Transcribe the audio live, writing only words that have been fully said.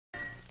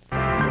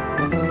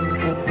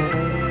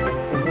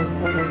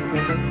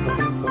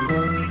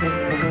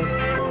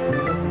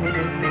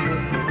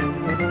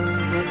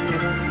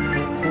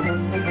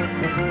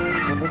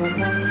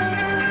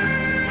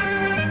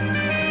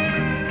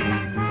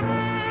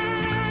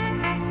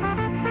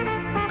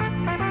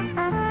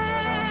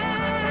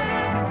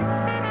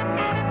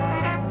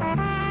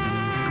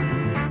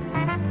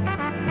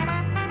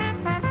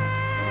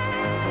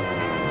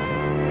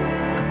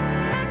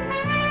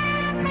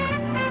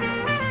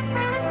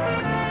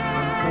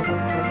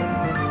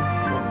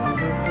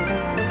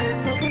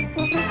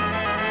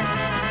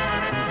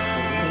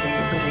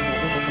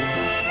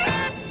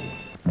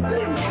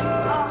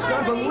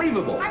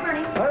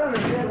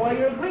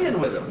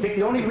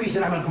the only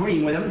reason I'm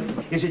agreeing with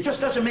him is it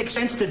just doesn't make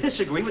sense to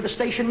disagree with the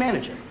station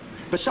manager.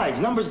 Besides,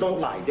 numbers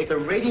don't lie. Dick, the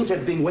ratings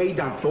have been way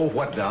down. Oh,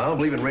 what now? I don't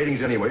believe in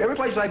ratings anyway. Every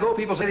place I go,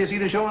 people say they see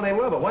the show and they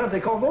will, but why don't they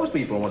call most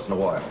people once in a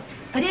while?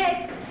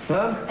 Dick!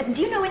 Huh?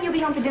 Do you know when you'll be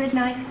home for dinner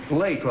tonight?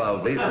 Late,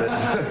 probably.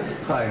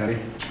 Hi, honey.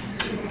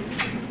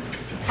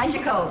 How's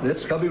your cold?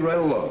 It's coming right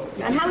along.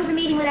 And how was the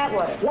meeting with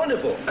Atwater?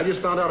 Wonderful. I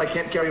just found out I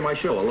can't carry my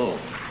show alone.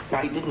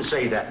 Now, he didn't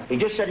say that. He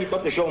just said he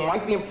thought the show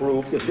might be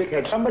improved if Dick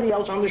had somebody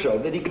else on the show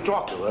that he could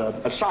talk to,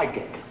 a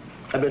sidekick.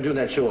 I've been doing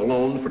that show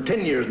alone for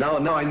 10 years now,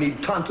 and now I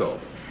need Tonto.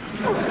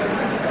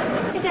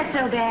 Is that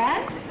so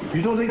bad?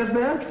 You don't think that's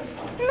bad?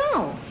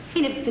 No.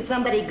 And if it's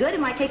somebody good,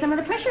 it might take some of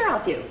the pressure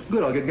off you.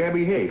 Good, I'll get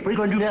Gabby Hay. What are you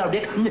going to do now,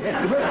 Dick?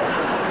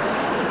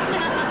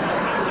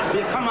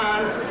 Dick, come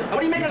on. What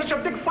are you making such a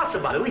big fuss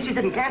about? At least he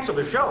didn't cancel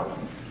the show.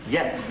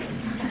 Yet.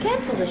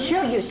 Cancel the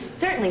show? You're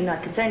certainly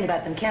not concerned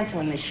about them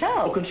canceling the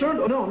show. Oh, concerned?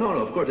 Oh, no.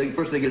 Of course,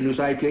 first they get a new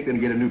sidekick, then they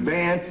get a new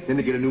band, then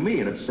they get a new me,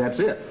 and that's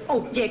it.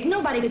 Oh, Dick,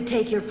 nobody could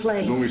take your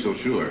place. Don't be so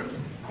sure.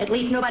 At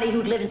least nobody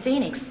who'd live in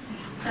Phoenix.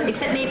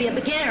 Except maybe a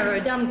beginner or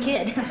a dumb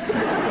kid.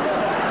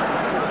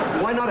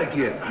 Why not a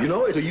kid? You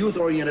know, it's a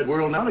youth-oriented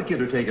world now. The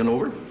kids are taking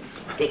over.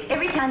 Dick,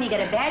 every time you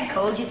get a bad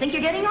cold, you think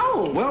you're getting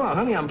old. Well,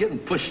 honey, I'm getting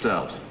pushed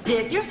out.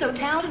 Dick, you're so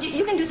talented.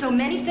 You can do so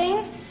many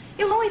things.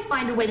 You'll always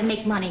find a way to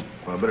make money.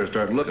 Well, I better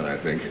start looking, I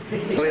think.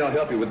 Honey, I'll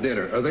help you with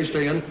dinner. Are they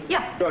staying?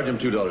 Yeah. Charge them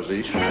 $2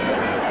 each.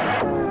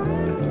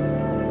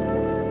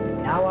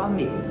 Now on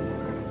me.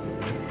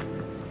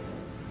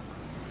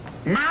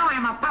 Now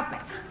I'm a puppet.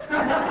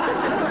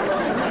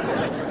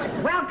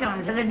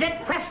 Welcome to the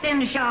Dick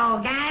Preston Show,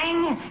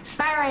 gang,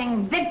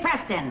 starring Dick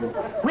Preston.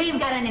 We've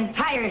got an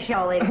entire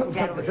show, ladies and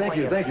gentlemen. Thank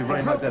you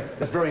very much.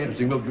 That's very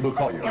interesting. We'll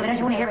call you. Yeah, but don't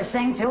you want to hear us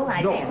sing, too?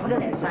 I dance.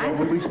 Look at this, huh?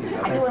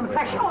 I do an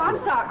impression. Oh, I'm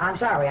sorry. I'm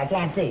sorry, I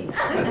can't see.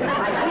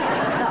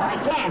 I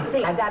can't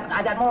see. I've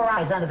got more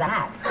eyes under the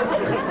hat.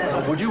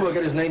 Would you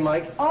get his name,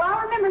 Mike? Oh,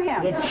 I'll remember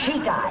him. It's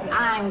Cheek Eye.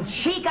 I'm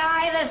Cheek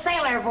Eye the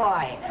Sailor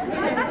Boy.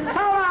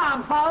 So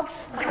long, folks.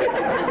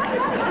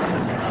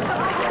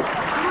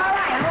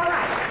 I'm all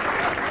right.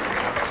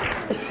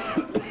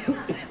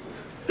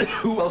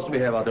 Who else do we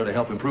have out there to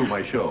help improve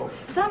my show?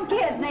 Some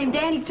kid named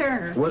Danny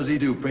Turner. What does he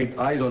do, paint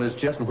eyes on his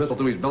chest and whistle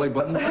through his belly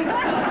button?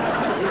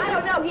 I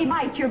don't know. He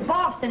might. Your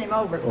boss sent him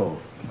over. Oh.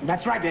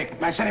 That's right, Dick.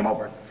 I sent him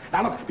over.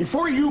 Now, look,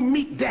 before you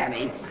meet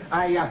Danny,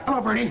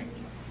 hello, Bernie.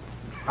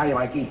 Hiya,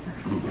 Mikey.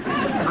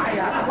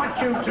 I want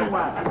you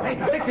to pay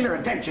particular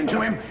attention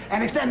to him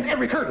and extend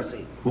every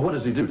courtesy. Well, what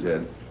does he do,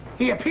 Ted?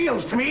 He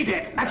appeals to me,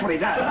 Dick. That's what he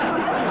does.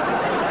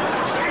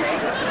 Danny,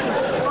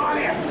 come on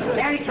in.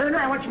 Danny Turner,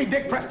 I want you to meet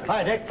Dick Preston.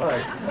 Hi, Dick. All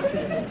right.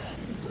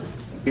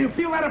 You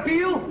feel that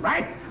appeal,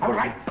 right? All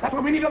right. That's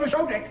what we need on the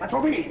show, Dick. That's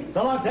what we need.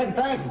 So long, Ted.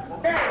 Thanks.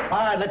 Yeah. All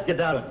right, let's get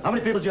down to it. How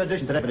many people did you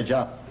audition today for the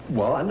job?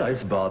 Well, I know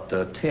it's about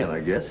 10, I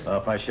guess.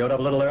 If I showed up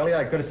a little earlier,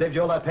 I could have saved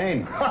you all that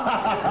pain.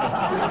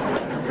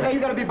 Hey, you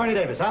gotta be Bernie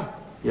Davis, huh?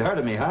 You heard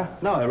of me, huh?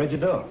 No, I read you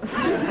do.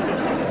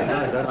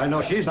 I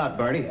know she's not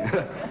Bernie.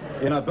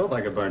 You're not built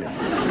like a Bernie.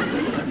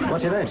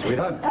 What's your name,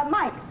 sweetheart?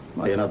 Mike.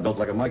 Well, you're not built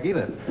like a Mike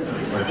either.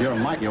 But if you're a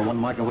Mike, you're one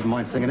Mike I wouldn't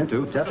mind singing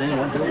into. Testing,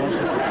 1, 2, 1, 2.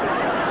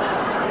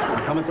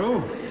 You coming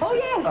through? Oh,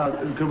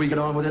 yes. Could we get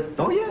on with it?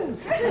 Oh, yes.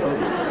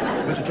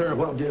 Mr. Turner,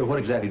 what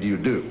exactly do you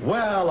do?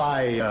 Well,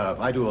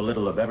 I do a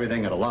little of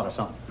everything and a lot of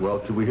something. Well,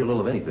 could we hear a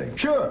little of anything?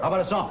 Sure. How about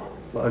a song?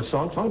 A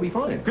song would be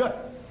fine. Good.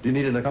 Do you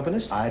need an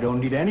accompanist? I don't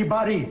need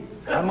anybody.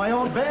 I have my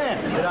own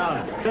band. Sit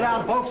down. Sit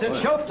down, folks. It's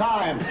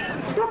showtime.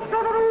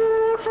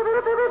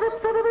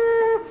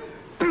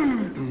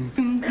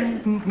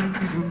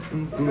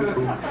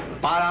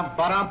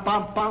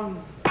 Ba-dum-ba-dum-bum-bum.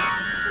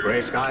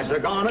 Gray skies are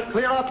gonna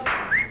clear up.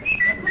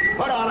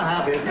 Put on a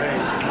happy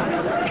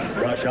face.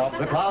 Brush off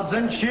the clouds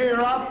and cheer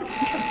up.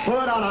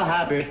 Put on a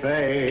happy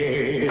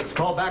face.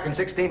 Call back in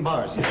 16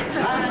 bars. And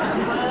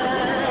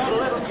spread a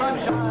little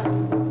sunshine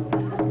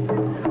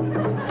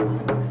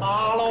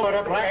all over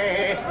the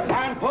place.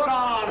 And put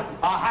on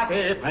a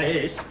happy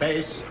face.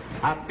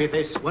 Happy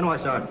face. When do I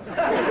start?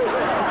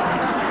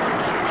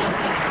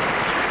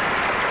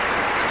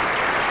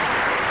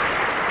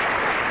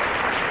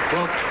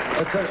 Well,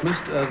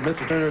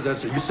 Mr. Turner,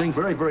 you sing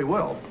very, very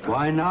well.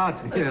 Why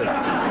not?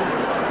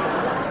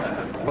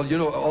 Well, you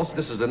know, also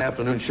this is an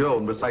afternoon show,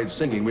 and besides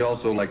singing, we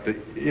also like to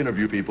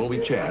interview people. We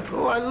chat.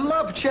 Oh, I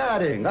love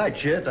chatting. I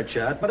chat,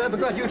 but I'm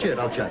glad you chat.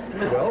 I'll chat.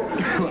 Well,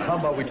 how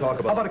about we talk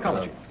about... How about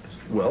ecology?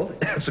 Well,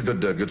 that's a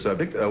good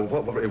subject.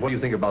 What do you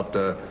think about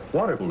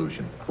water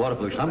pollution? Water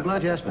pollution. I'm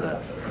glad you asked me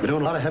that. Been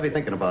doing a lot of heavy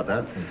thinking about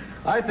that.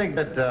 I think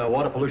that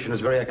water pollution is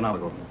very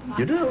economical.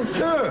 You do?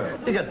 Sure.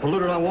 You get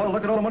polluted on water,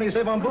 look at all the money you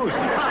save on booze.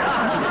 Rim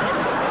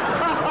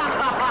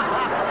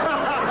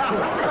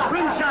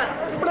shot.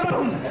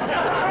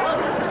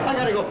 I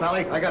gotta go,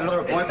 Pally. I got another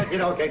appointment. You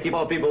know, can't keep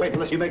all people waiting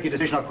unless you make your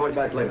decision. I'll call you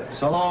back later.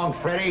 So long,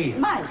 Freddie.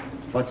 Mike.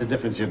 What's the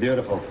difference? You're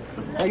beautiful.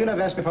 Hey, you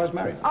never asked me if I was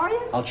married. Are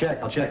you? I'll check.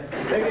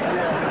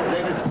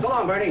 Davis. So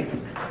long, Bernie.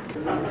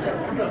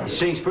 He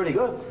sings pretty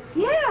good.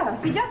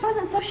 Yeah, he just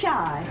wasn't so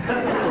shy.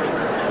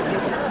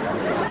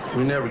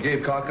 We never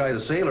gave Cockeye the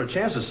sailor a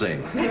chance to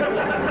sing.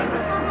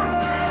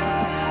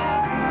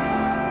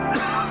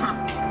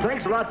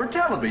 Thanks a lot for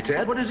telling me,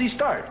 Ted. When does he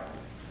start?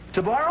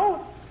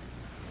 Tomorrow?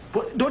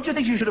 But don't you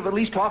think you should have at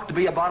least talked to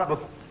me about it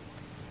before?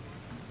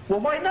 Well,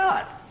 why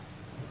not?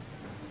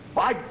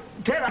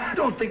 Ted, I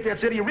don't think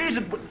that's any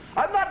reason, but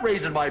I'm not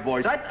raising my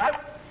voice.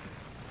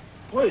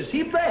 Boy, is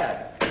he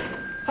bad?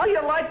 How do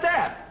you like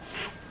that?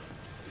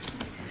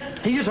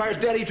 He just hires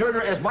Danny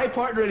Turner as my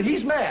partner, and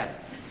he's mad.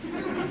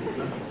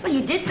 Well,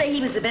 you did say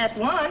he was the best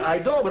one. I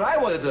know, but I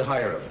wanted to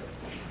hire him.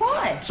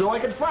 Why? So I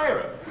could fire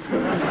him.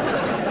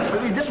 I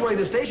mean, this way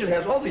the station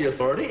has all the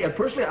authority, and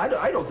personally,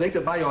 I don't think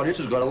that my audience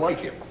is going to like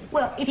him.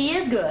 Well, if he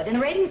is good and the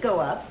ratings go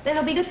up, then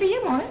it'll be good for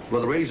you, won't it?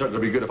 Well, the ratings aren't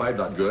going to be good if I'm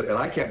not good, and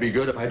I can't be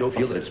good if I don't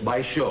feel that it's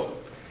my show.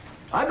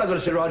 I'm not going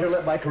to sit around here and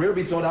let my career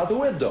be thrown out the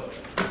window.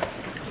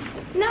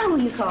 Now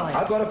who you calling?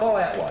 I'm going to call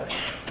Atwater.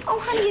 Oh,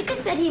 honey, you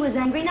just said he was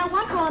angry. Now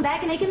why call him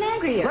back and make him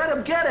angrier? Let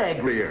him get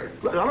angrier.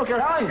 I don't care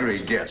how angry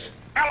he gets.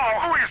 Hello,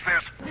 who is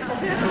this?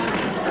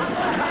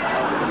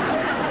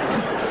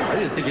 I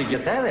didn't think he'd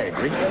get that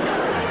angry.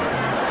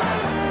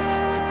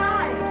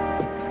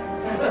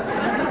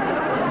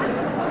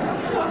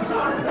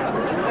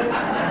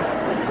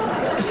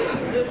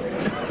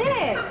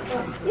 Dick,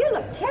 you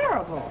look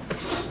terrible.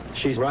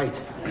 She's right.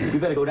 You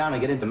better go down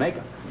and get into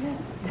makeup.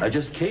 I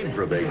just came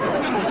for a bacon.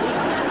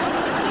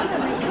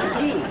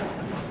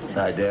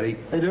 Hi, Daddy.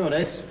 How you doing,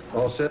 Ace?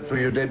 All set for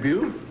your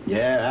debut?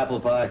 Yeah, apple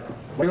pie.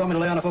 What do you want me to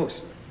lay on the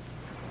folks?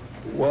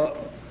 Well,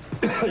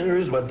 there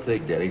is one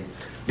thing, Daddy.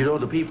 You know,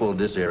 the people in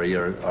this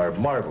area are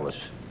marvelous,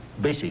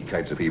 basic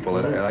kinds of people,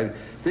 and I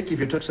think if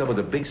you took some of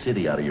the big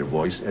city out of your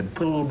voice and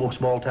put a little more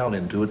small town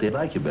into it, they'd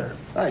like you better.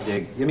 I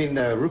dig. You mean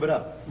rube it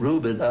up?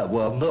 Rube it up?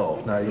 Well,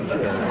 no. Not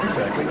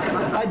exactly.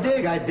 I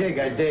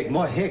dig.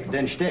 More hick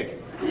than shtick.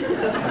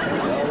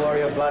 Don't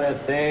worry about a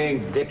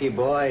thing, Dickie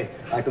boy.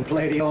 I can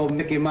play the old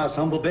Mickey Mouse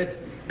humble bit.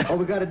 All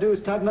we got to do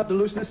is tighten up the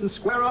looseness and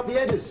square off the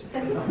edges.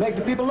 Make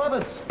the people love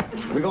us.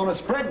 We're going to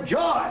spread joy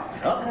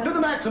up to the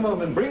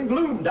maximum and bring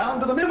gloom down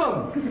to the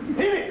minimum.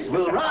 Phoenix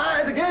will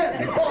rise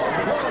again.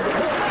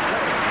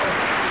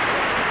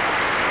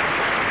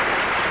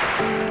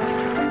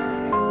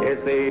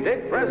 It's the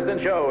Dick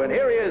Preston Show, and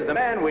here he is, the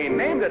man we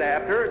named it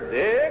after,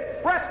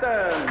 Dick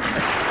Preston.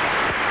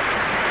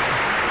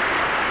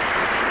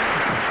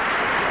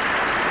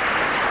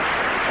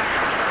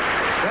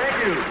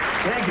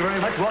 Thank you very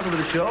much. Welcome to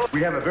the show.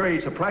 We have a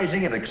very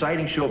surprising and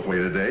exciting show for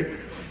you today.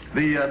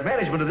 The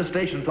management of this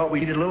station thought we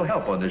needed a little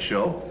help on this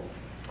show.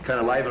 Kind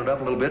of livened it up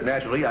a little bit.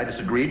 Naturally, I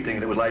disagreed,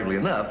 thinking it was lively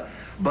enough.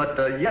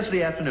 But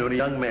yesterday afternoon, a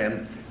young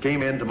man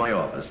came into my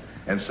office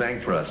and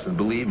sang for us. And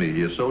believe me,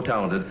 he is so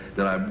talented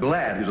that I'm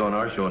glad he's on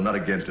our show and not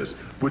against us.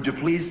 Would you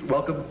please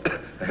welcome,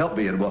 help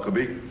me and welcome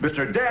me,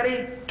 Mr.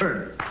 Danny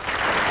Turner.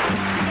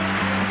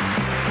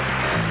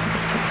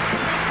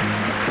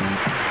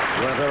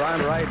 Whether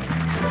I'm right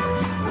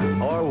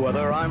or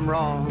whether I'm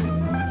wrong,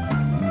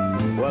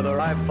 whether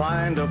I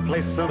find a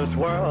place in this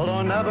world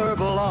or never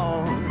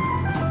belong,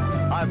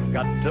 I've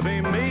got to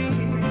be me.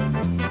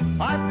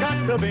 I've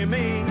got to be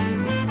me.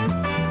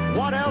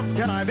 What else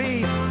can I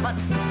be but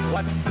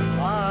what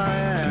I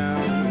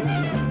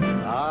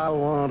am? I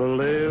want to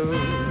live,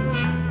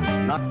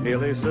 not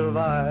merely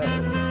survive,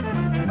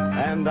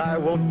 and I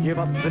won't give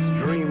up this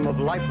dream of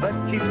life that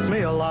keeps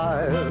me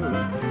alive.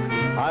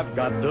 I've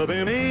got to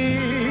be me.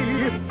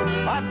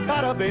 I've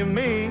got to be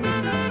me.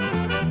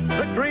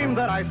 The dream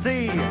that I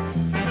see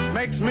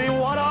makes me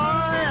what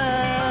I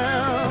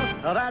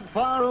am. That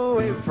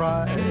faraway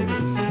prize,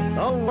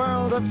 a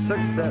world of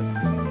success,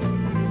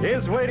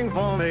 is waiting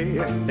for me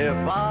if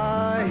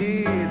I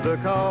heed the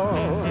call.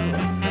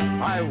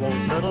 I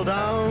won't settle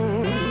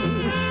down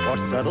or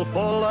settle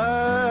for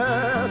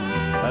less.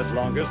 As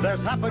long as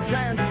there's half a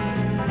chance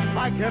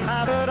I can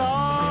have it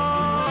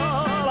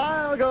all,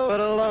 I'll go it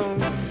alone.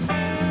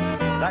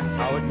 That's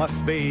how it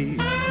must be.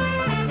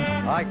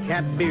 I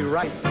can't be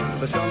right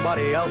for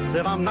somebody else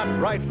if I'm not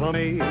right for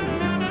me.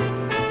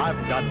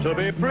 I've got to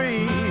be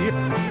free.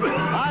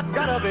 I've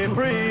got to be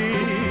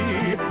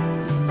free.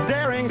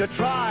 Daring to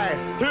try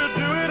to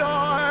do it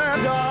or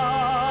die.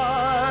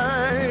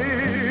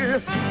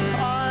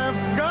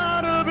 I've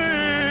got to be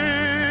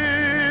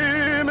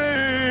me.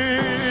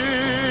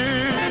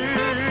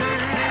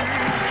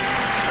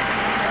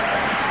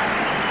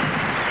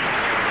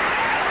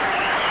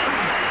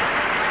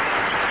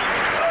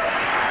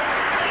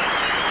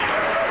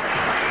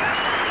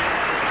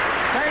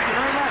 Thank you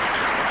very much.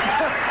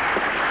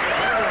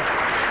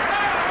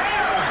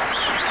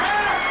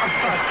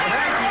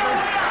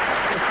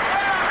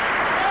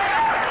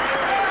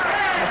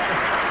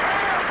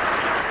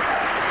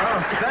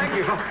 Thank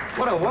you.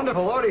 What a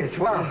wonderful audience.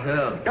 Wow.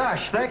 Yeah.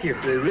 Gosh, thank you.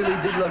 They really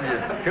did love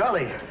you.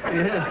 Golly.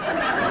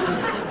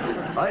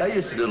 Yeah. I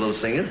used to do a little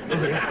singing.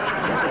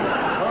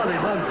 Oh, they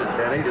loved it,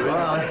 Danny.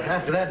 Well,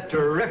 after that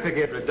terrific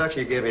introduction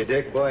you gave me,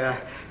 Dick, boy,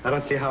 I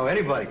don't see how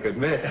anybody could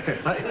miss.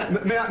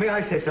 May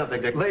I say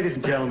something, Dick? Ladies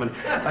and gentlemen,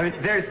 I mean,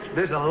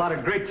 there's a lot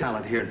of great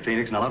talent here in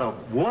Phoenix and a lot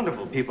of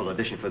wonderful people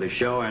audition for this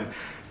show, and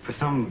For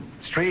some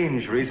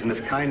strange reason, this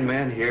kind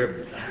man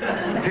here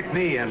picked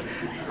me, and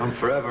I'm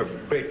forever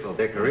grateful,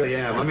 Dick. I really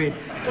am. I mean,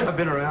 I've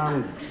been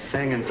around,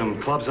 sang in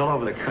some clubs all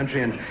over the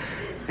country, and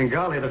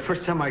golly, the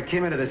first time I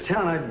came into this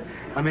town,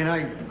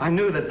 I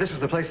knew that this was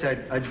the place I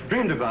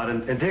dreamed about,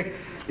 and Dick,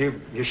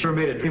 you sure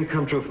made a dream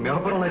come true for me. I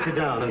hope I don't let you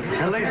down.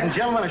 And ladies and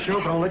gentlemen, I sure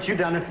hope I don't let you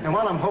down. And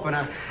while I'm hoping,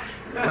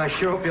 I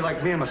sure hope you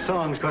like me and my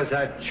songs, because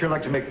I'd sure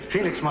like to make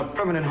Phoenix my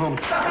permanent home.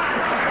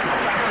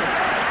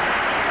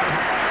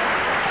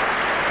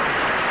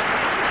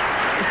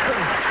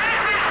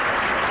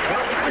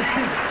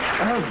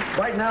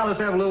 Right now, let's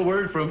have a little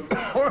word from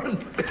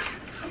Orange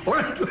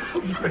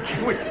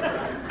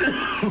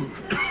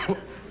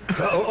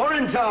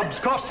Tubs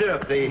cough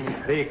syrup,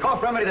 the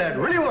cough remedy that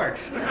really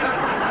works.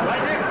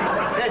 Right, Dick?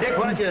 Hey, Dick,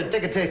 why don't you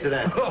take a taste of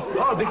that? Oh,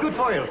 it'll be good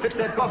for you. It'll fix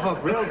that cough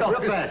up real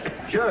fast.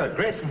 Sure,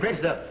 great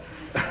stuff.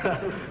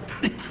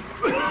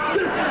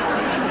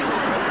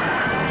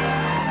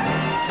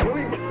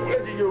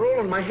 You're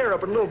rolling my hair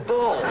up in little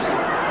balls.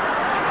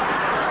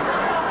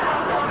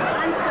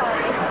 I'm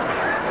sorry.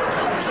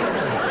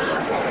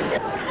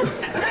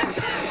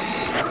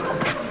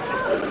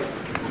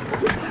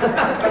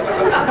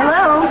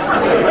 Hello?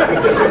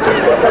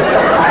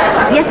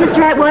 Yes,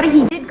 Mr. Atwater,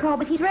 he did call,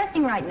 but he's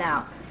resting right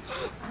now.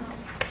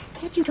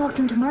 Can't you talk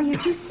to him tomorrow?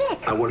 You're too sick.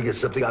 I want to get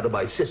something out of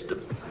my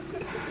system.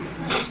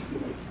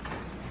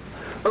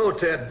 Oh,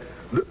 Ted.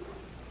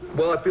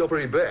 Well, I feel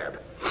pretty bad.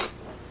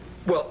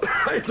 Well,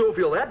 I don't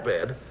feel that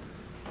bad.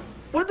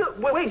 What do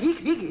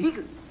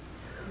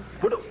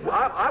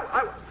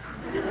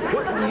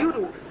you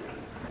do?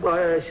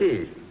 Well, I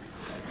see.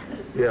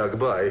 Yeah,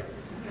 goodbye.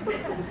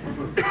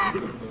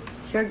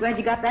 Sure glad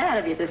you got that out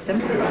of your system.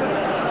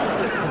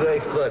 Very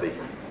funny.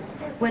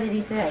 What did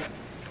he say?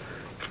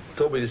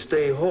 Told me to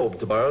stay home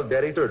tomorrow.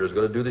 Daddy Turner's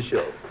going to do the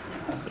show.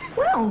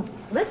 Well,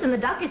 listen, the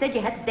doctor said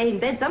you had to stay in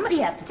bed. Somebody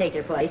has to take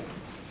your place.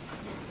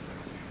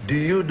 Do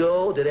you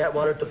know that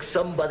Atwater took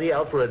somebody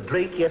out for a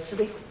drink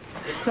yesterday?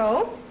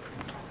 So?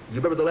 You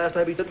remember the last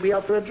time he took me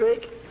out for a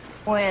drink?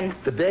 When?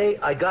 The day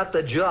I got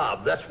the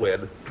job. That's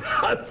when.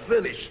 I'm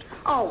finished.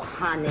 Oh,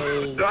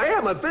 honey. I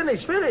am. I'm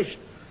finished.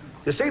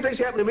 The same thing's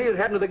happened to me as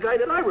happened to the guy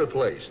that I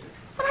replaced.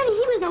 But, honey,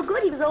 he was no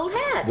good. He was old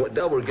hat. Well,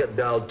 now we're getting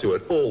down to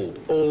it. Old.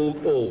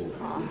 Oh.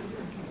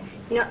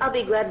 You know, I'll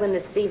be glad when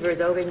this fever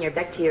is over and you're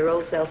back to your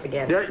old self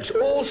again. Yeah, it's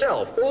old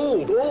self.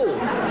 Old.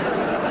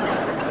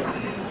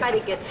 Try to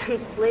get some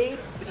sleep.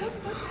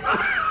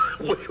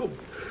 Well,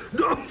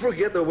 don't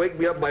forget to wake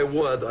me up by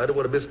 1. I don't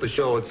want to miss the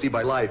show and see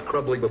my life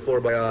crumbling before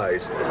my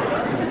eyes.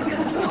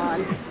 Come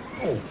on.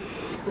 Oh.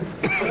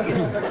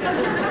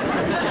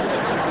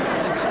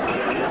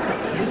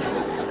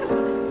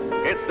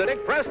 It's the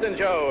Dick Preston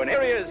Show, and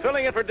here he is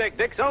filling in for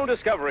Dick's own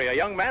discovery, a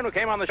young man who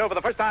came on the show for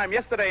the first time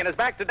yesterday and is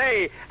back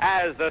today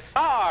as the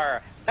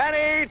star,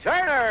 Danny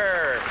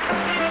Turner.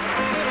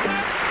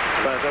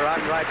 Whether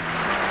I'm right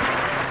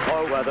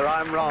or whether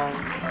I'm wrong,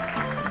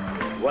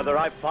 whether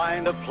I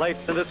find a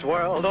place in this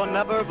world or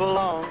never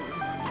belong,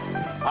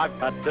 I've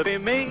got to be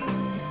me.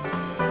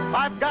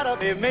 I've got to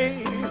be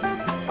me.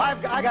 I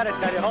got to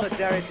tell you, hold it,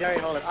 Terry,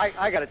 hold it.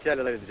 I got to tell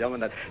you, ladies and gentlemen,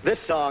 that this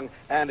song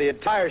and the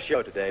entire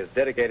show today is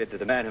dedicated to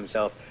the man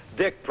himself,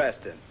 Dick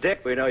Preston.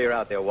 Dick, we know you're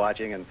out there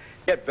watching, and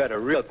get better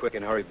real quick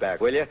and hurry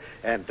back, will you?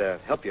 And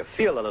help you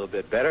feel a little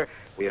bit better.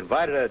 We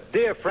invited a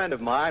dear friend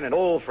of mine, an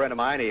old friend of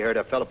mine. He heard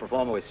a fellow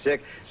performer was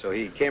sick, so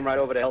he came right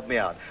over to help me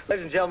out.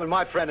 Ladies and gentlemen,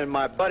 my friend and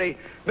my buddy,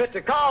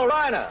 Mr. Carl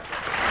Reiner.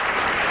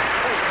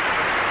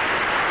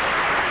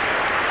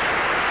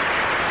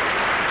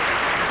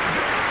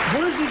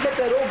 Where does he get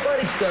that old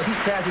buddy stuff he's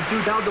passing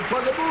through down to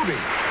plug a movie?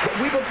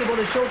 We booked him on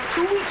the show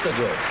 2 weeks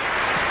ago.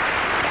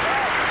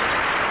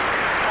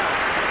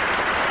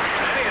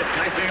 Danny, it's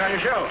nice being on your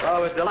show.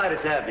 Oh, it's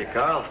delighted to have you,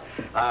 Carl.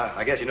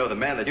 I guess you know the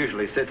man that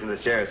usually sits in this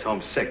chair is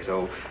homesick,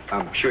 so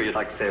I'm sure you'd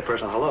like to say a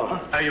personal hello,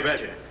 huh? Oh, you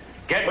betcha.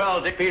 Get well,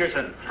 Dick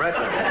Peterson.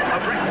 Preston.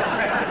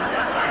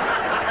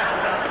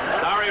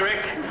 Sorry,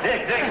 Rick.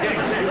 Dick.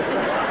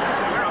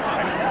 Where am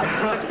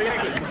I? It's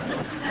Phoenix.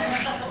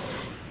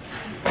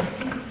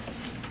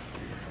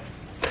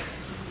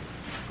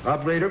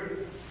 Operator,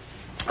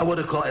 I want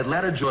to call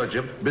Atlanta,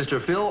 Georgia,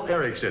 Mr. Phil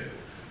Erickson.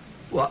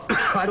 Well,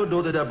 I don't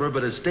know the number,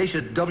 but it's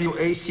station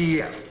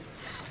WACF.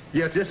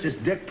 Yes, this is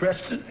Dick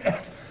Preston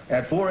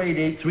at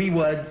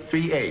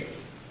 488-3138.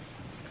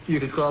 You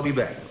can call me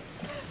back.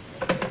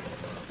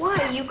 Why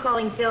are you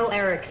calling Phil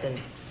Erickson?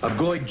 I'm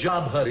going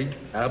job hunting,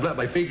 and I've let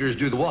my fingers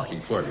do the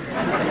walking for me.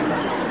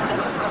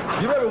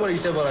 You remember what he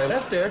said when I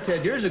left there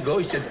 10 years ago?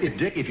 He said,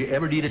 Dick, if you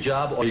ever need a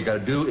job, all you got to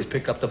do is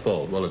pick up the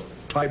phone. Well, it's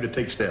time to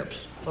take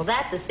steps. Well,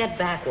 that's a step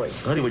backwards.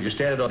 Honey, when you're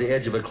standing on the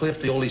edge of a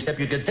cliff, the only step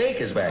you can take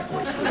is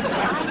backward.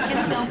 I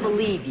just don't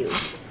believe you.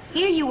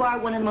 Here you are,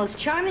 one of the most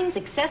charming,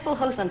 successful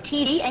hosts on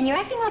TV, and you're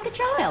acting like a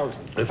child.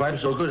 If I'm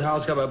so good,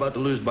 how's come I'm about to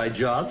lose my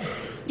job?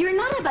 You're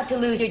not about to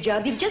lose your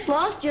job. You've just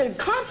lost your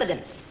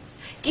confidence.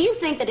 Do you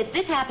think that if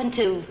this happened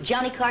to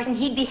Johnny Carson,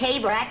 he'd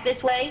behave or act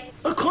this way?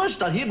 Of course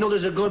not. He'd know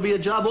there's going to be a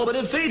job open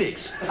in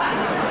Phoenix.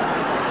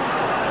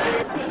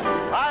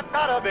 I've got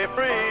gotta be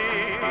free.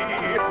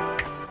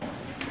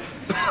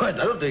 I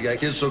don't think that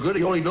kid's so good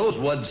he only knows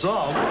one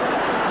song.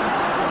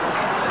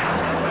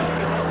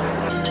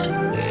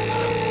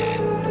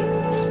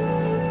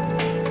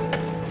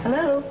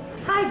 Hello?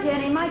 Hi,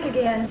 Jenny. Mike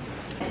again.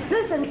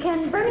 Listen,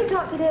 can Bernie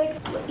talk to Dick?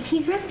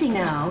 He's resting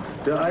now.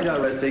 No, I'm not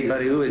resting,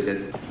 honey. Who is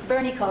it?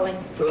 Bernie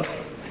calling.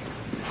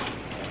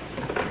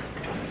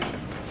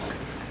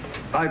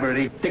 Hi,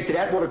 Bernie. Dick, did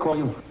Atwater call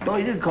you? No,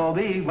 he didn't call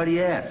me. Why do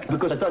you ask?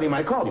 Because I thought he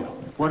might call you.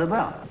 What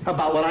about?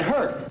 About what I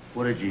heard.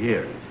 What did you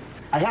hear?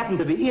 I happened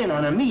to be in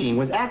on a meeting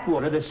with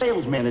Atwater, the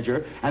sales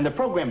manager, and the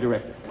program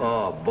director.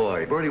 Oh,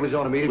 boy. Bernie was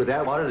on a meeting with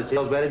Atwater, the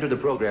sales manager, the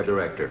program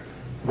director.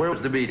 Where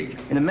was the meeting?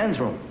 In the men's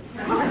room.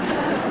 In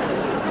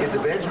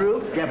the men's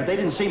room? Yeah, but they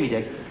didn't see me,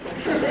 Dick.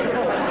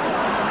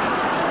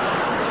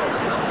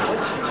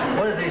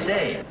 What did they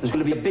say? There's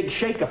going to be a big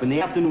shakeup in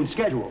the afternoon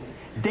schedule.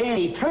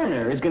 Danny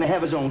Turner is going to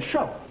have his own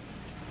show.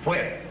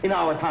 Where? In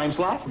our time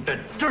slot. The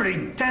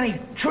dirty Danny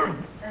Turner.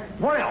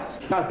 What else?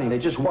 Nothing. They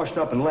just washed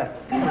up and left.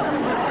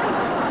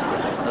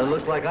 It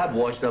looks like I've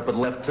washed up and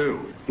left,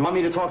 too. You want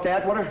me to talk to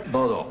Atwater?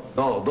 No,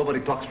 nobody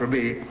talks for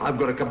me. I'm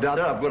going to come down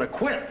there. I'm going to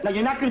quit. No,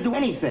 you're not going to do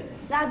anything.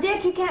 Now,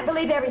 Dick, you can't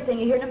believe everything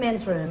you hear in the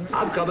men's room.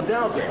 I'm coming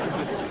down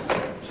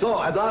there. So,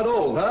 I'm not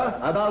old, huh?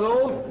 I'm not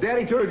old?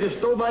 Danny Turner just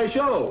stole my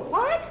show.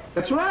 What?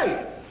 That's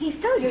right. He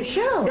stole your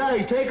show. Yeah,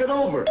 he's taking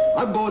over.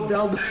 I'm going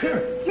down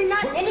there. You're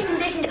not in any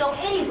condition to go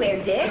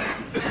anywhere, Dick.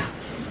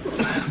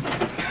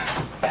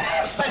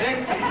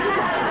 Hey,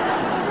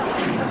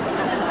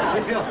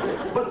 Phil.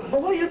 But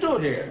what are you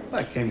doing here?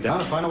 I came down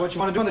to find out what you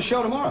want to do on the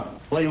show tomorrow.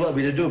 What do you want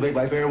me to do, make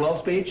my farewell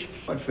speech?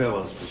 What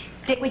farewell speech?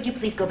 Dick, would you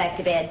please go back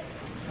to bed?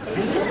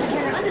 Mr.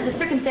 Turner, under the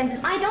circumstances,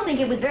 I don't think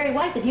it was very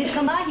wise of you to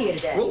come by here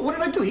today. Well, what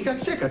did I do? He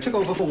got sick. I took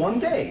over for one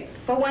day.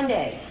 For one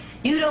day.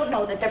 You don't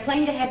know that they're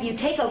planning to have you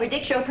take over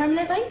Dick's show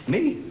permanently?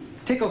 Me?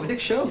 Take over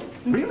Dick's show?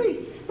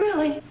 Really?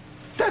 Really?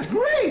 That's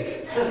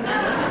great!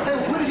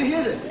 Hey, where did you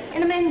hear this?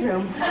 In the men's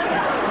room.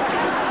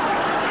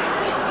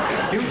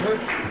 You heard?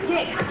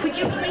 Dick, would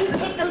you please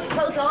take those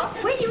clothes off?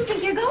 Where do you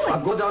think you're going?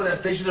 I'm going down to that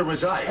station to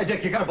resign. Hey,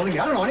 Dick, you gotta believe me.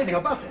 I don't know anything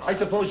about this. I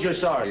suppose you're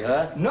sorry,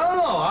 huh? No,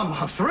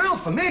 I'm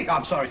thrilled for me.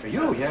 I'm sorry for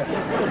you, yeah.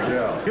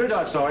 Yeah. You're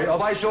not sorry. On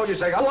my show, you're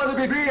saying, I want to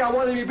be me, I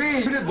want to be me.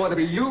 You didn't want to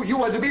be you. You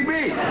wanted to be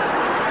me.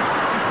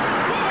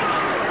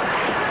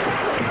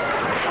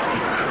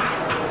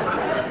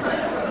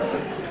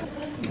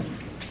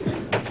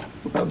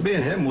 Well,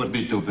 being him would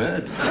be too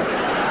bad.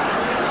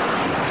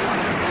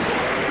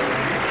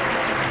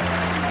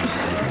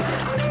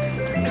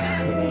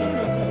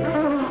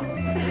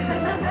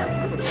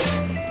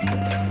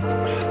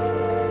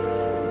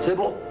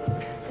 Sybil,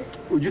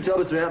 would you tell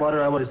Mr.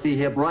 Atwater I want to see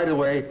him right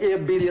away,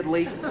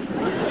 immediately?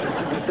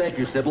 Thank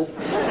you, Sybil.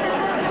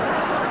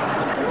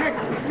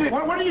 Dick,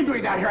 what are you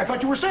doing down here? I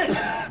thought you were sick.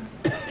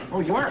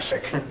 Oh, you are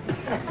sick.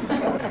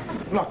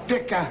 Look,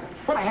 Dick,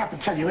 what I have to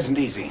tell you isn't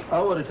easy. I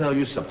want to tell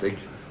you something.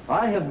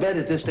 I have been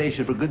at this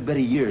station for a good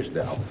many years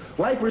now.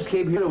 When I first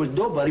came here, there was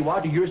nobody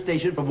watching your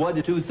station from 1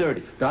 to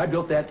 2:30. Now, I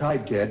built that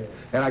time, Ted,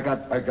 and I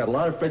got a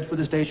lot of friends for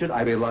the station.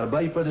 I made a lot of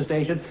money for the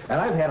station, and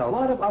I've had a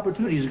lot of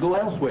opportunities to go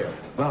elsewhere.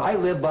 Well, I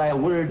live by a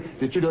word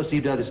that you don't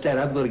seem to understand.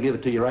 I'm going to give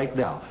it to you right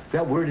now.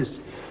 That word is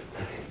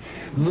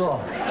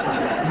love.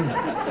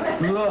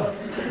 Love.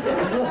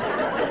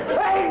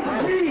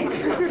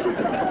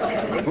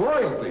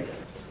 Loyalty.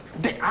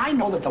 Dick, I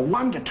know that the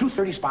 1 to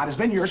 2:30 spot has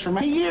been yours for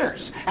many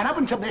years. And up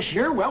until this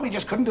year, well, we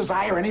just couldn't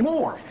desire any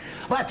more.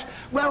 But,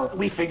 well,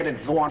 we figured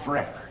it'd go on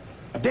forever.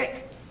 But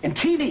Dick, in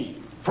TV,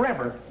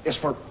 forever is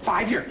for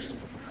 5 years.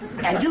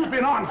 And you've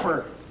been on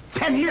for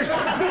 10 years now.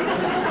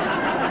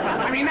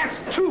 I mean, that's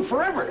 2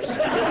 forevers.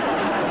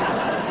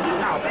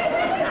 Now,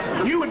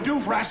 you would do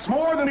for us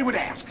more than we would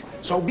ask.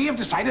 So we have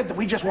decided that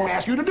we just won't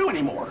ask you to do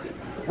any more.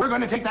 We're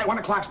going to take that 1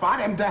 o'clock spot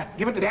and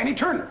give it to Danny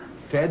Turner.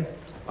 Ted,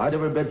 I've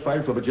never been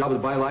fired from a job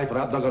in my life, and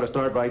I'm not going to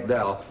start right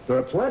now. There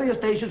are plenty of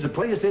stations and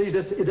plenty of cities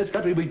in this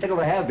country we tickled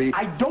to have me.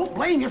 I don't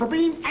blame you for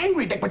being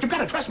angry, Dick, but you've got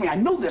to trust me. I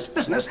know this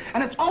business,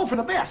 and it's all for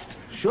the best.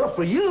 Sure,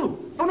 for you.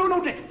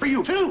 No, Dick, for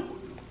you, too.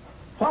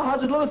 Well,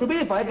 how's it looking for me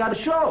if I got a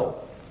show?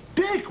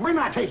 Dick, we're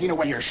not taking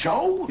away your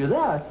show. You're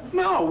not?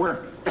 No,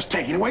 we're just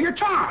taking away your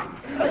time.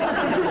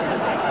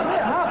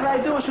 Yeah, how can I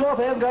do a show if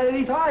I haven't got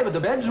any time in the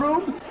men's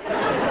room?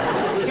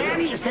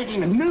 Danny is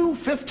taking a new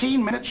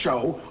 15-minute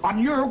show on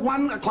your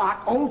 1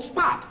 o'clock old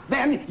spot.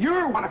 Then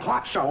your 1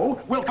 o'clock show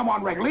will come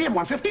on regularly at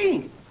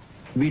 1:15. You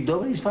mean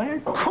nobody's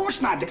fired? Of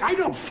course not, Dick. I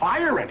don't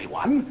fire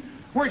anyone.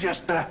 We're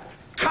just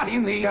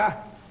cutting the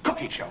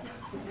cooking show.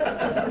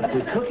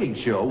 The cooking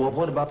show? Well,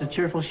 what about the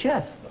cheerful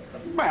chef?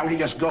 Well, he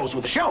just goes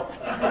with the show.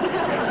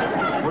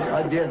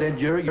 Well, then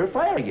you're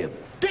firing him.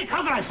 Dick,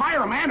 how can I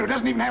fire a man who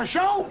doesn't even have a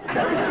show?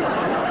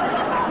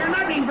 You're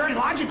not being very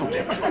logical,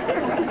 Dick.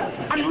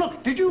 I mean,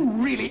 look, did you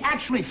really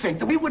actually think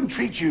that we wouldn't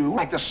treat you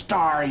like the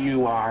star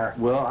you are?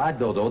 Well, I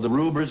don't know. The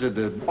rumors and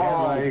the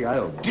handwriting, I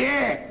don't know.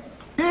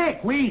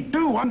 Dick, we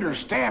do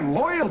understand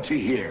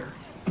loyalty here.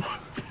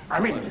 I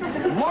mean,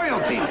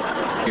 loyalty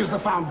is the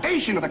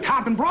foundation of the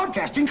Compton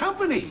Broadcasting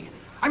Company.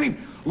 I mean,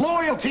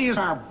 Loyalty is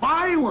our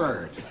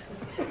byword.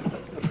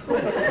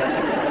 What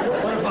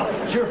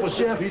about the cheerful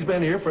chef? He's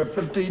been here for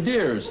 15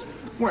 years.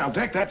 Well,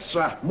 Dick, that's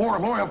more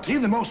loyalty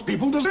than most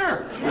people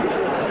deserve.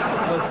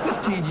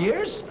 15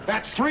 years?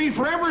 That's 3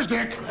 forevers,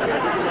 Dick.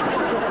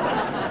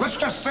 Let's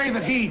just say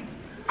that he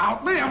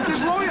outlived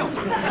his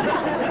loyalty.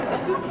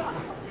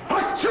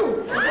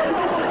 Achoo!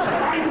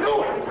 I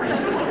knew it!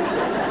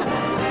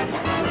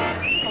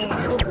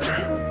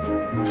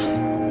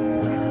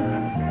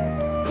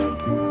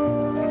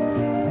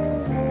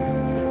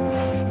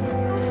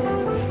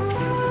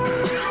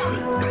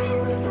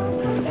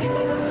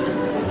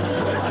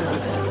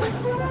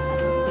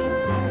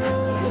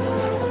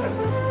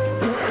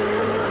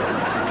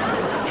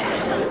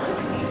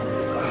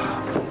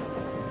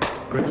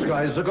 Gray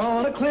skies are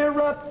gonna clear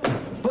up.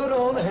 Put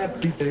on a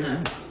happy face.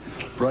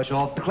 Brush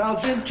off the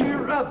clouds and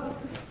cheer up.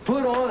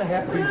 Put on a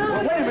happy face.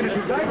 Well, wait a minute,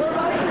 you guys.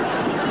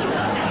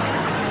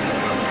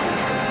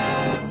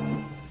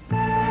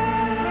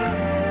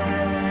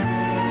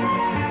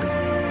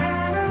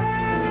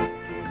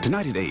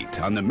 Tonight at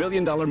 8 on The $1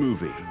 Million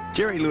Movie,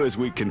 Jerry Lewis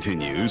Week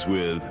continues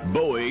with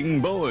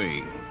Boing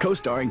Boing,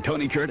 co-starring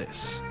Tony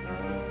Curtis.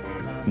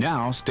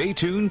 Now, stay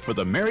tuned for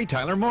The Mary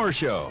Tyler Moore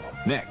Show,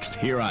 next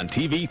here on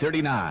TV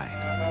 39.